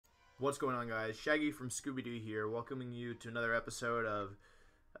What's going on, guys? Shaggy from Scooby-Doo here, welcoming you to another episode of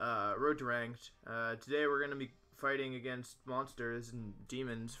Road to Ranked. Today we're going to be fighting against monsters and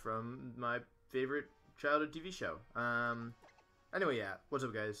demons from my favorite childhood TV show. Anyway, yeah, what's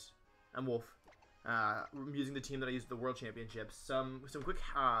up, guys? I'm Wolf. I'm using the team that I used at the World Championships. Some quick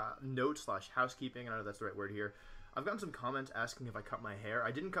notes / housekeeping. I don't know if that's the right word here. I've gotten some comments asking if I cut my hair.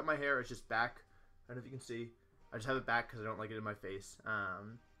 I didn't cut my hair. It's just back. I don't know if you can see. I just have it back because I don't like it in my face.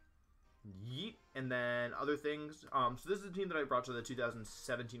 Yeet. And then other things. So this is the team that I brought to the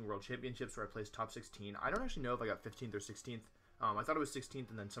 2017 World Championships where I placed top 16. I don't actually know if I got 15th or 16th. I thought it was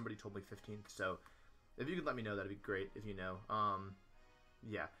 16th and then somebody told me 15th. So if you could let me know, that'd be great if you know.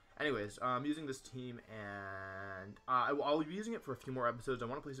 Yeah. Anyways, I'm using this team and I'll be using it for a few more episodes. I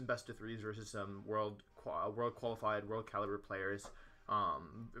want to play some best of threes versus some world qualified, world caliber players.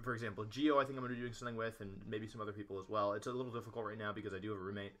 For example, Geo, I think I'm going to be doing something with, and maybe some other people as well. It's a little difficult right now because I do have a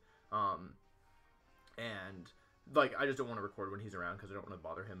roommate. And like I just don't want to record when he's around because I don't want to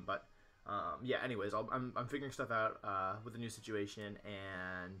bother him. But yeah. Anyways, I'm figuring stuff out with the new situation.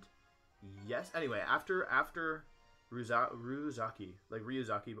 And yes. Anyway, after Ryuzaki, like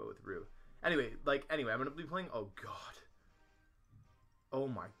Ryuzaki, but with Ryu. Anyway, I'm gonna be playing. Oh god. Oh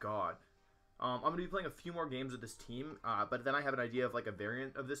my god. I'm gonna be playing a few more games with this team. But then I have an idea of like a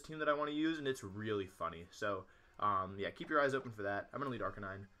variant of this team that I want to use, and it's really funny. So yeah, keep your eyes open for that. I'm gonna lead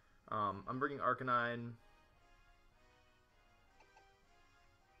Arcanine. I'm bringing Arcanine.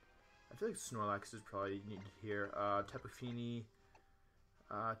 I feel like Snorlax is probably needed here. Tapu Fini.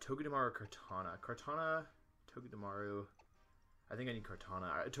 Togedemaru, Kartana, Togedemaru. I think I need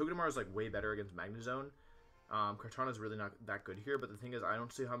Kartana. Togedemaru is like way better against Magnezone. Kartana is really not that good here, but the thing is, I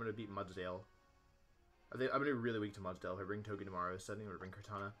don't see how I'm going to beat Mudsdale. I think I'm going to be really weak to Mudsdale if I bring Togedemaru, so I think I'm going to bring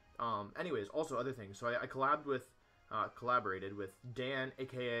Kartana. Anyways, also other things. So I collaborated with Dan,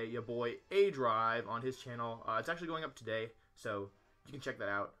 aka your boy A-Drive, on his channel. It's actually going up today, so you can check that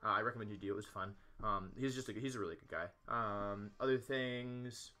out. I recommend you do. It was fun. He's a really good guy. Other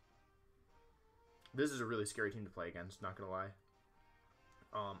things. This is a really scary team to play against, not gonna lie.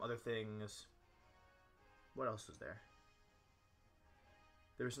 Other things. What else is there?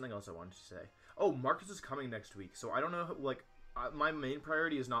 There was something else I wanted to say. Oh, Marcus is coming next week, so I don't know. Like, my main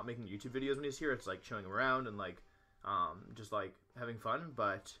priority is not making YouTube videos when he's here. It's like showing him around and like, just like having fun.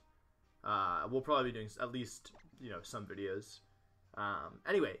 But we'll probably be doing at least some videos.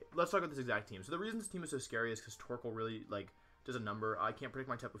 Anyway, let's talk about this exact team. So the reason this team is so scary is because Torkoal really like does a number. I can't predict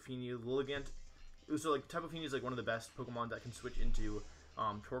my Tapu Fini. Lilligant. So like Tapu Fini is like one of the best Pokemon that can switch into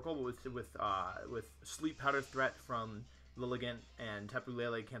Torkoal, but with Sleep Powder threat from Lilligant and Tapu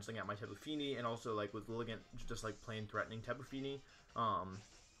Lele canceling out my Tapu Fini, and also like with Lilligant just like plain threatening Tapu Fini.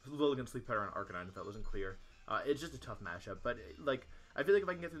 Lilligant, Sleep Powder, and Arcanine, if that wasn't clear. It's just a tough matchup, but like I feel like if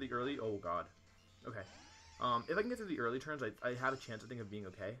I can get through the early, oh god, okay. If I can get through the early turns, I have a chance, I think, of being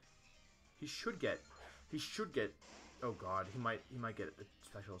okay. He should get, oh god, he might get a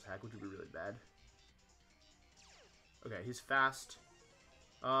special attack, which would be really bad. Okay, he's fast.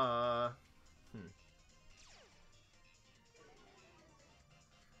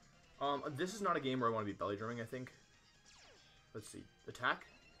 This is not a game where I want to be belly drumming, I think. Let's see. Attack?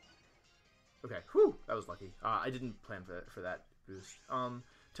 Okay, whew, that was lucky. I didn't plan for that boost.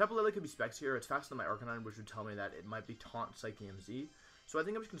 Tapu Lele could be Specs here. It's faster than my Arcanine, which would tell me that it might be Taunt, Psyche, MZ. So I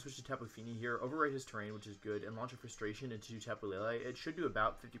think I'm just going to switch to Tapu Fini here, overwrite his terrain, which is good, and launch a Frustration into Tapu Lele. It should do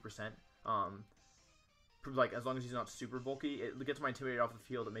about 50%. Like, as long as he's not super bulky. It gets my Intimidate off the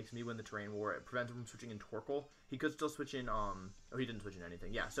field. It makes me win the terrain war. It prevents him from switching in Torkoal. He could still switch in, oh, he didn't switch in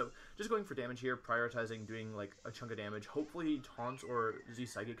anything. Yeah, so just going for damage here, prioritizing doing, like, a chunk of damage. Hopefully he taunts or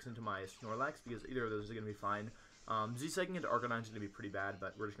Z-Psychics into my Snorlax, because either of those are going to be fine. Z-Psyching into Arcanine is going to be pretty bad,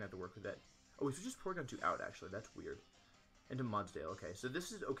 but we're just going to have to work with it. Oh, we switches Porygon 2 out, actually. That's weird. Into Mudsdale. Okay, so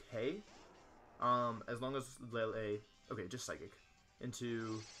this is okay. As long as Lele... Okay, just Psychic.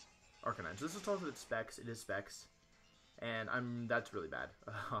 Into Arcanine. So this is tough with its Specs. It is Specs. And that's really bad,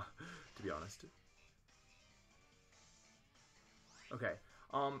 to be honest. Okay.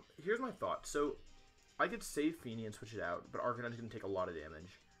 Here's my thought. So, I could save Fini and switch it out, but Arcanine's going to take a lot of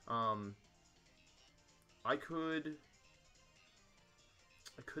damage. I could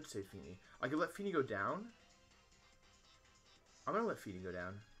save Fini. I could let Fini go down. I'm going to let Fini go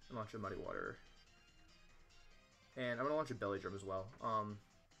down and launch a Muddy Water. And I'm going to launch a Belly Drum as well.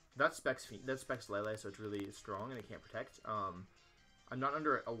 That's Specs Lele, so it's really strong and it can't protect. I'm not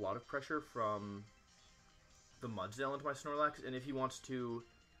under a lot of pressure from the Mudsdale into my Snorlax, and if he wants to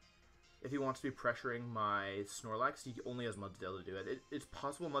be pressuring my Snorlax, he only has Mudsdale to do it. It's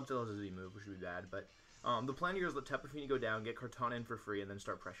possible Mudsdale has a Z move, which would be bad, but The plan here is let Tapu Fini go down, get Kartana in for free, and then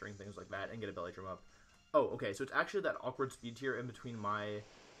start pressuring things like that and get a Belly Drum up. Oh, okay, so it's actually that awkward speed tier in between my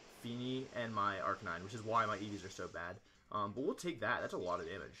Fini and my Arcanine, which is why my EVs are so bad. But we'll take that. That's a lot of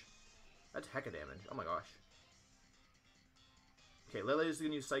damage. That's hecka damage. Oh my gosh. Okay, Lele is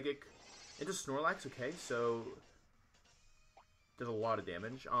going to use Psychic into Snorlax. Okay, so does a lot of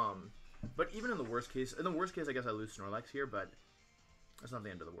damage. But even in the worst case, I guess I lose Snorlax here, but that's not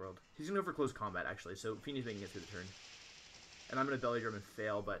the end of the world. He's going to go for close combat, actually, so Fini's making it through the turn. And I'm going to Belly Drum and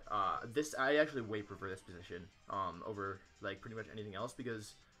fail, but I actually way prefer this position over, like, pretty much anything else,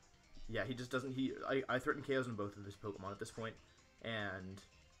 because, yeah, he just doesn't, I threaten KOs on both of his Pokemon at this point, and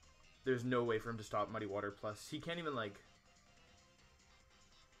there's no way for him to stop Muddy Water, plus he can't even, like,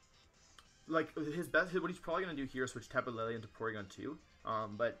 his best, what he's probably going to do here is switch Tapu Lele into Porygon 2,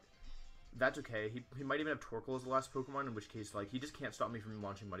 but that's okay. He might even have Torkoal as the last Pokemon, in which case, like, he just can't stop me from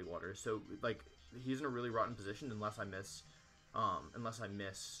launching Muddy Water, so, like, he's in a really rotten position unless I miss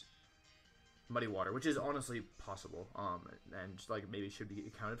Muddy Water, which is honestly possible, and just, like, maybe should be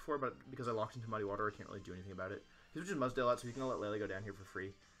accounted for, but because I locked into Muddy Water, I can't really do anything about it. He switches Mudsdale out, so he can let Lele go down here for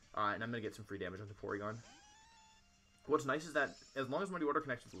free, and I'm going to get some free damage onto Porygon. What's nice is that, as long as Muddy Water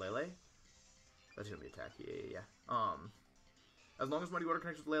connects with Lele, that's going to be attack, yeah. As long as Muddy Water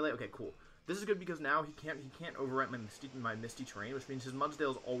connects with Lele, okay, cool. This is good because now he can't overwrite my Misty Terrain, which means his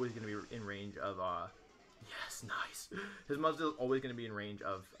Mudsdale is always going to be in range of, yes, nice. His Mudsdale is always going to be in range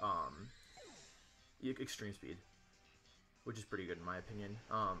of, Extreme Speed, which is pretty good in my opinion.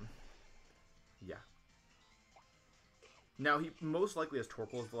 Yeah. Now, he most likely has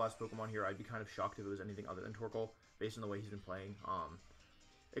Torkoal as the last Pokemon here. I'd be kind of shocked if it was anything other than Torkoal, based on the way he's been playing.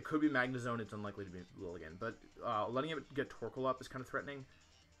 It could be Magnezone, it's unlikely to be Lilligant, but letting him get Torkoal up is kind of threatening.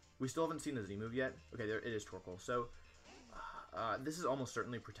 We still haven't seen the Z move yet. Okay, there it is, Torkoal. So, this is almost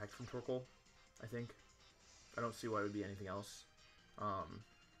certainly Protect from Torkoal, I think. I don't see why it would be anything else.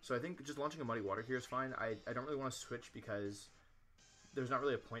 So I think just launching a Muddy Water here is fine. I don't really want to switch because there's not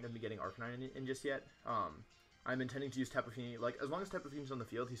really a point of me getting Arcanine in just yet. I'm intending to use Tapu Fini. Like, as long as Tapu Fini's on the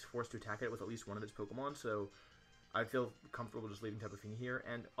field, he's forced to attack it with at least one of his Pokemon, so I feel comfortable just leaving Tapu Fini here.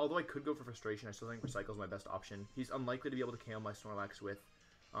 And although I could go for Frustration, I still think Recycle is my best option. He's unlikely to be able to KO my Snorlax with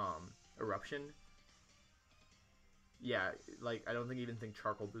Eruption. Yeah, like, I don't even think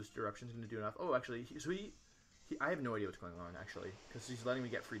Charcoal Boost Eruption is going to do enough. Oh, actually, I have no idea what's going on, actually, because he's letting me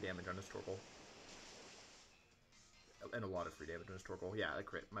get free damage on his Torkoal. And a lot of free damage on his Torkoal. Yeah, that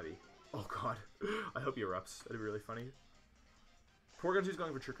crit might be. Oh, God. I hope he erupts. That'd be really funny. Porygon 2 is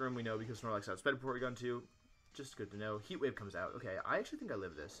going for Trick Room, we know, because Snorlax outsped Porygon 2. Just good to know. Heat Wave comes out. Okay, I actually think I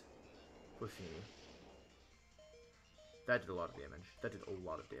live this with Fini. That did a lot of damage. That did a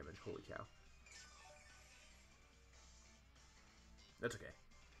lot of damage. Holy cow. That's okay.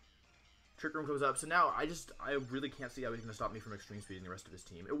 Trick Room comes up. So now I really can't see how he's going to stop me from Extreme Speeding the rest of his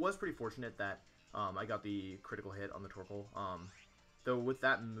team. It was pretty fortunate that I got the critical hit on the Torkoal. Though with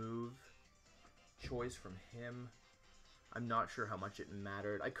that move choice from him, I'm not sure how much it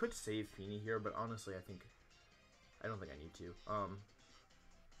mattered. I could save Fini here, but honestly, I don't think I need to. I'm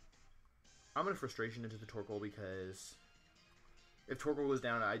going to Frustration into the Torkoal because if Torkoal goes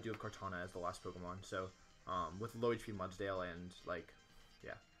down, I do have Kartana as the last Pokemon. So with low HP Mudsdale and, like,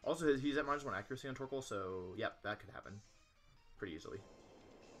 yeah. Also, he's at -1 accuracy on Torkoal, so yep, that could happen pretty easily.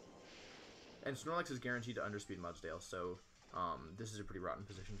 And Snorlax is guaranteed to underspeed Mudsdale, so this is a pretty rotten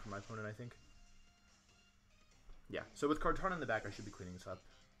position for my opponent, I think. Yeah, so with Kartana in the back, I should be cleaning this up.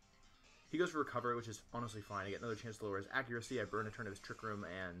 He goes for Recover, which is honestly fine. I get another chance to lower his accuracy. I burn a turn of his Trick Room,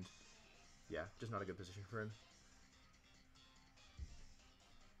 and yeah, just not a good position for him.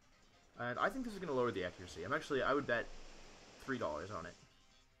 And I think this is going to lower the accuracy. I would bet $3 on it.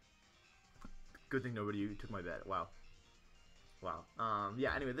 Good thing nobody took my bet. Wow. Wow.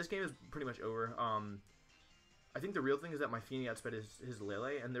 Yeah, anyway, this game is pretty much over. I think the real thing is that my Fini outsped his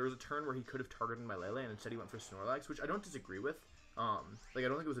Lele, and there was a turn where he could have targeted my Lele, and instead he went for Snorlax, which I don't disagree with. Like, I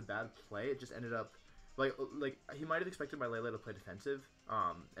don't think it was a bad play. It just ended up, like he might have expected my Lele to play defensive,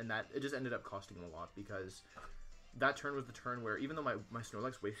 and that it just ended up costing him a lot, because that turn was the turn where, even though my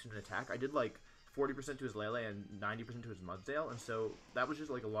Snorlax wasted an attack, I did, like, 40% to his Lele and 90% to his Mudsdale, and so that was just,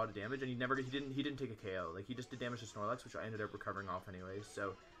 like, a lot of damage, and he didn't take a KO. Like, he just did damage to Snorlax, which I ended up recovering off anyways,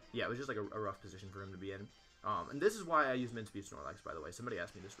 so yeah, it was just, like, a rough position for him to be in. And this is why I use Min-Speed Snorlax, by the way. Somebody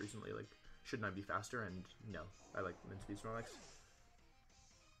asked me this recently, like, shouldn't I be faster? And no, I like Min-Speed Snorlax.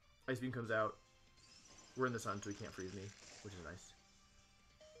 Ice Beam comes out. We're in the sun, so he can't freeze me, which is nice.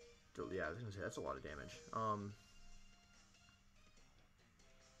 So, yeah, I was gonna say, that's a lot of damage. I'm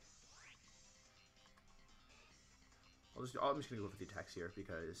just gonna go for the attacks here,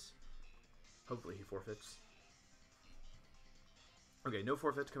 because Hopefully he forfeits. Okay, no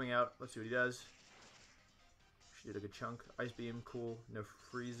forfeits coming out. Let's see what he does. She did a good chunk. Ice Beam, cool. No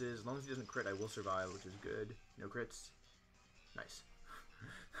freezes. As long as he doesn't crit, I will survive, which is good. No crits. Nice.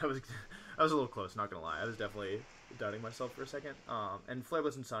 that was a little close, not gonna lie. I was definitely doubting myself for a second. And Flare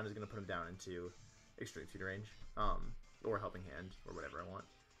Blitz and Sun is gonna put him down into extreme speed range. Or Helping Hand, or whatever I want.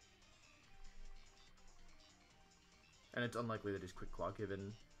 And it's unlikely that he's Quick Claw,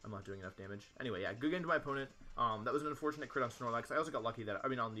 given I'm not doing enough damage. Anyway, yeah, good game to my opponent. That was an unfortunate crit on Snorlax. I also got lucky that,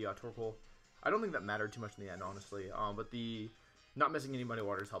 on the Torkoal. I don't think that mattered too much in the end, honestly. But the not missing any Muddy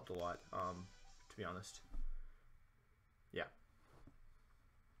Waters helped a lot, to be honest. Yeah.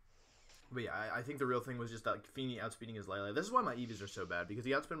 But yeah, I think the real thing was just that Fini outspeeding his Lele. This is why my Eevees are so bad, because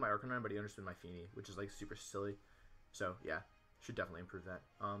he outspin my Arcanine, but he underspin my Fini, which is, like, super silly. So, yeah, should definitely improve that.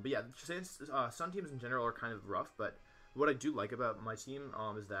 But yeah, Sun teams in general are kind of rough, but what I do like about my team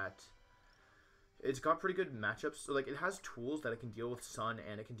is that it's got pretty good matchups. So, like, it has tools that it can deal with Sun,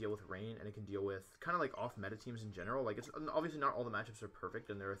 and it can deal with Rain, and it can deal with kind of, like, off-meta teams in general. Like, it's obviously not all the matchups are perfect,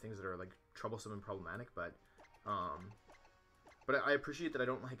 and there are things that are, like, troublesome and problematic, but I appreciate that I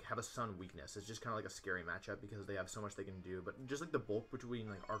don't, like, have a Sun weakness. It's just kind of like a scary matchup because they have so much they can do. But just, like, the bulk between,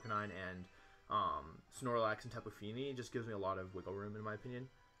 like, Arcanine and Snorlax and Tapu Fini just gives me a lot of wiggle room, in my opinion.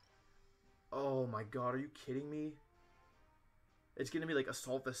 Oh, my God. Are you kidding me? It's going to be, like,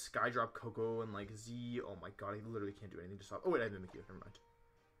 Assault the Skydrop Coco and, like, Z. Oh, my God. I literally can't do anything to stop. Oh, wait. I have Mimikyu. Never mind.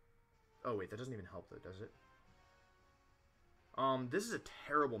 Oh, wait. That doesn't even help, though, does it? This is a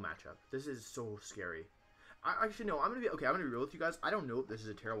terrible matchup. This is so scary. Actually, no, I'm gonna be real with you guys. I don't know if this is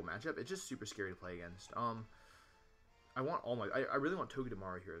a terrible matchup. It's just super scary to play against. I want all my... I really want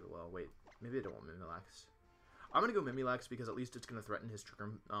Togedemaru here as well. Wait, maybe I don't want Mimilax. I'm gonna go Mimilax because at least it's gonna threaten his Trick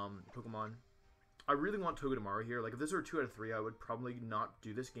Room Pokemon. I really want Togedemaru here. Like, if this were 2 out of 3, I would probably not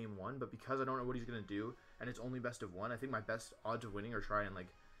do this game 1, but because I don't know what he's gonna do, and it's only best of 1, I think my best odds of winning are try and,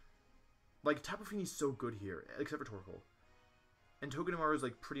 like Tapu Fini's so good here, except for Torkoal. And Togedemaru is,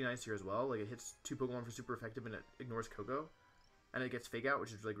 like, pretty nice here as well. Like, it hits 2 Pokemon for super effective, and it ignores Coco. And it gets Fake Out,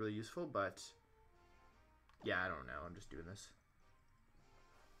 which is, like, really useful, but... yeah, I don't know. I'm just doing this.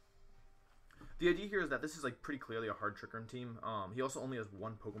 The idea here is that this is, like, pretty clearly a hard Trick Room team. He also only has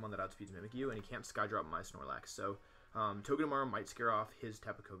 1 Pokemon that outspeeds Mimikyu, and he can't Skydrop my Snorlax. So, Togedemaru might scare off his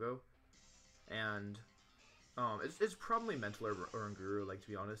Tapu Koko. And, it's probably Mental or Unguru, like, to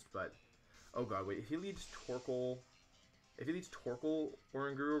be honest, but... oh, God, wait. If he leads Torkoal... if he leads Torkoal or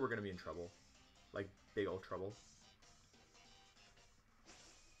Unguru, we're going to be in trouble. Like, big old trouble.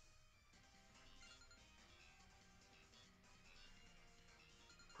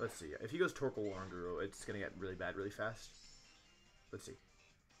 Let's see. If he goes Torkoal or Unguru, it's going to get really bad really fast. Let's see.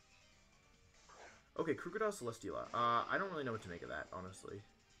 Okay, Crocodile Celesteela. I don't really know what to make of that, honestly.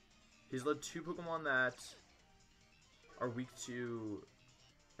 He's led 2 Pokemon that are weak to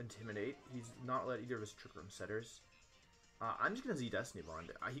Intimidate. He's not led either of his Trick Room setters. I'm just going to Z Destiny Bond.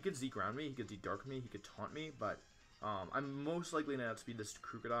 He could Z Ground me, he could Z Dark me, he could Taunt me, but I'm most likely going to outspeed this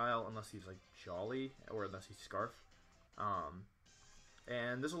Crocodile unless he's, like, Jolly, or unless he's Scarf.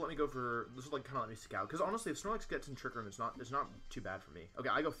 And this will let me go for... this will, like, kind of let me scout. Because, honestly, if Snorlax gets in Trick Room, it's not too bad for me. Okay,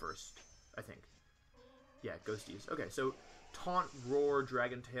 I go first, I think. Yeah, Ghosties. Okay, so Taunt, Roar,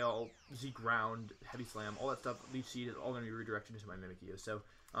 Dragon Tail, Z Ground, Heavy Slam, all that stuff, Leech Seed is all going to be redirected into my Mimikyu. So,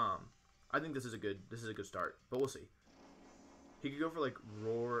 I think this is a good start, but we'll see. He could go for, like,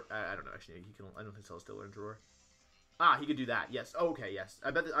 Roar. I don't know, actually. He can. I don't think Celesteela learns Roar. Ah, he could do that. Yes. Oh, okay, yes.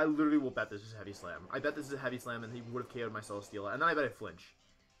 I literally will bet this is a Heavy Slam. I bet this is a Heavy Slam, and he would have KO'd my Celesteela. And then I bet I flinch.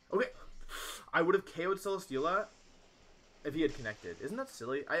 Okay. I would have KO'd Celesteela if he had connected. Isn't that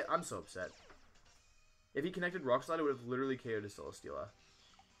silly? I'm so upset. If he connected Rock Slide, I would have literally KO'd his Celesteela.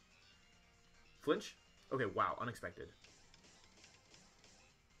 Flinch? Okay, wow. Unexpected.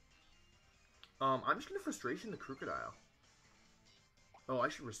 I'm just going to Frustration the Crocodile. Oh, I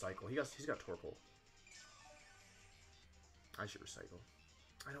should recycle. He's got Torkoal. I should recycle.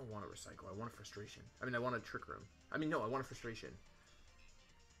 I don't want to recycle. I want a Frustration. I mean, I want a Trick Room. I mean, no, I want a Frustration.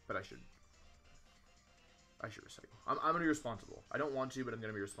 But I should recycle. I'm going to be responsible. I don't want to, but I'm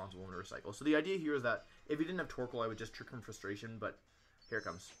going to be responsible and recycle. So the idea here is that if he didn't have Torkoal, I would just Trick Room Frustration, but here it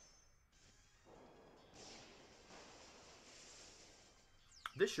comes.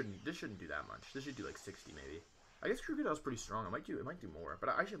 This shouldn't do that much. This should do like 60 maybe. I guess Crocodile's pretty strong. It might do more, but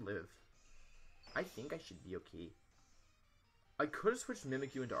I should live. I think I should be okay. I could have switched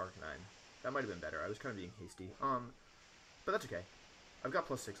Mimikyu into Arcanine. That might have been better. I was kind of being hasty. But that's okay. I've got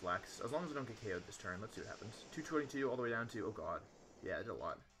 +6 Lax. As long as I don't get KO'd this turn. Let's see what happens. 222 all the way down to... oh, God. Yeah, I did a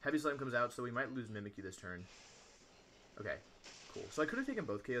lot. Heavy Slam comes out, so we might lose Mimikyu this turn. Okay. Cool. So I could have taken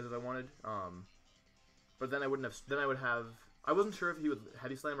both KOs if I wanted, but then I wouldn't have. Then I would have. I wasn't sure if he would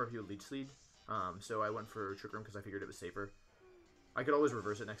Heavy Slam or if he would Leech Seed, so I went for Trick Room because I figured it was safer. I could always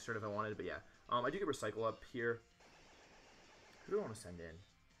reverse it next turn if I wanted, but yeah. I do get Recycle up here. Who do I want to send in?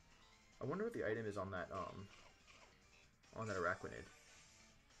 I wonder what the item is on that Arachnid.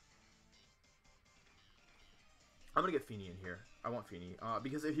 I'm gonna get Fini in here. I want Fini,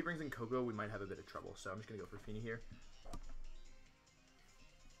 because if he brings in Coco, we might have a bit of trouble. So I'm just gonna go for Fini here.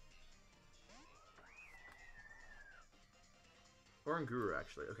 Or in Guru,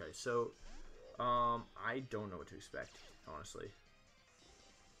 actually. Okay, so I don't know what to expect, honestly.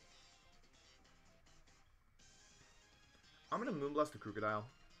 I'm gonna Moonblast the Crocodile,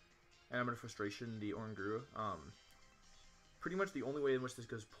 and I'm gonna Frustration the Oranguru. Pretty much the only way in which this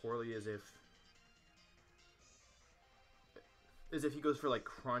goes poorly is if he goes for like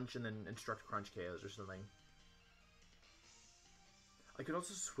Crunch and then Instruct Crunch KOs or something. I could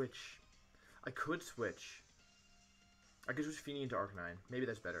also switch. I could switch Fini into Arcanine. Maybe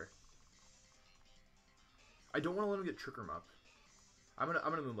that's better. I don't want to let him get Trick Room up. I'm gonna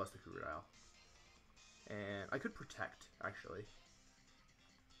Moonblast the Crocodile. And I could Protect, actually.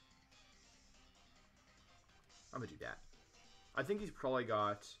 I'm gonna do that. I think he's probably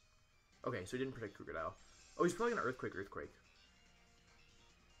got... Okay, so he didn't Protect Crocodile. Oh, he's probably gonna Earthquake.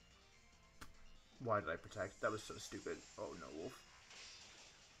 Why did I Protect? That was so stupid. Oh no, Wolf.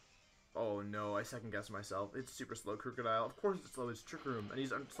 Oh no, I second guessed myself. It's super slow Crocodile. Of course it's slow, it's Trick Room. And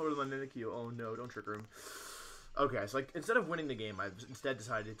he's slower than my Mimikyu. Oh no, don't Trick Room. Okay, so like instead of winning the game, I've instead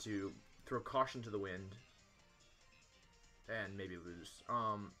decided to throw Caution to the wind. And maybe lose.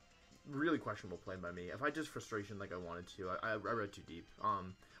 Really questionable play by me. If I just Frustration like I wanted to, I read too deep.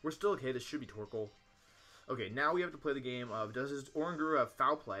 We're still okay. This should be Torkoal. Okay, now we have to play the game of, does his Oranguru have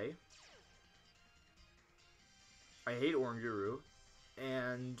Foul Play? I hate Oranguru.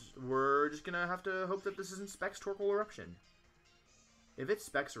 And we're just gonna have to hope that this isn't Specs Torkoal Eruption. If it's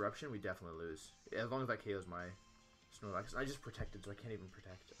Specs Eruption, we definitely lose. As long as that KOs my Snorlax. I just protected, so I can't even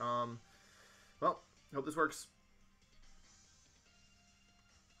protect. Well, hope this works.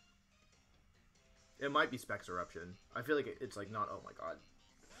 It might be Specs Eruption. I feel like it's like not, oh my god.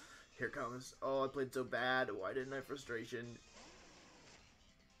 Here it comes. Oh, I played so bad. Why didn't I Frustration?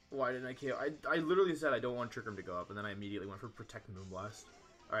 Why didn't I KO? I literally said I don't want Trick Room to go up, and then I immediately went for Protect Moonblast.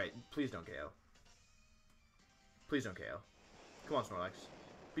 Alright, please don't KO. Please don't KO. Come on, Snorlax.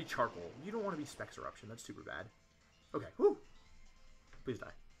 Be Charcoal. You don't want to be Specs Eruption. That's super bad. Okay, whoo! Please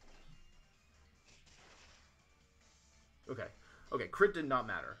die. Okay. Okay, crit did not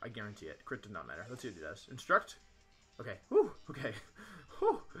matter. I guarantee it. Crit did not matter. Let's see what it does. Instruct. Okay. Woo! Okay.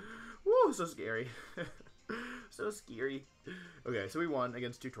 Woo! Woo! So scary. So scary. Okay, so we won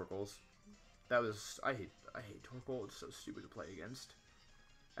against 2 Torkoals. That was... I hate Torkoal. It's so stupid to play against.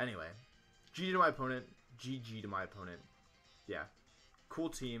 Anyway. GG to my opponent. GG to my opponent. Yeah. Cool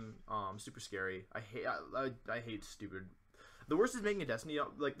team. Super scary. I hate stupid... The worst is making a Destiny...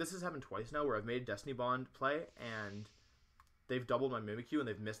 Like, this has happened twice now where I've made a Destiny Bond play, and... They've doubled my Mimikyu, and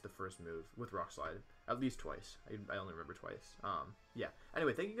they've missed the first move with Rock Slide. At least twice. I only remember twice. Yeah.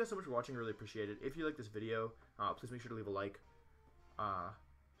 Anyway, thank you guys so much for watching. I really appreciate it. If you like this video, please make sure to leave a like.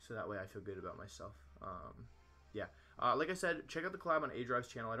 So that way I feel good about myself. Yeah. Like I said, check out the collab on A-Drive's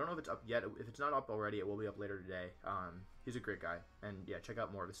channel. I don't know if it's up yet. If it's not up already, it will be up later today. He's a great guy. And yeah, check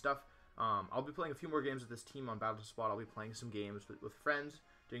out more of his stuff. I'll be playing a few more games with this team on Battle Spot. I'll be playing some games with friends,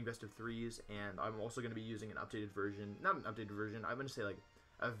 doing best of 3s, and I'm also going to be using an updated version. Not an updated version, I'm going to say like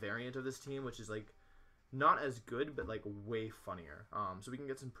a variant of this team, which is like not as good, but like way funnier. So we can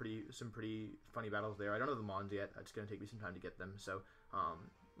get some pretty funny battles there. I don't know the mons yet. It's going to take me some time to get them. So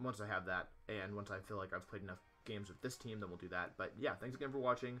once I have that, and once I feel like I've played enough games with this team, then we'll do that. But yeah, thanks again for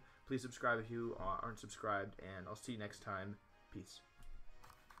watching. Please subscribe if you aren't subscribed, and I'll see you next time. Peace.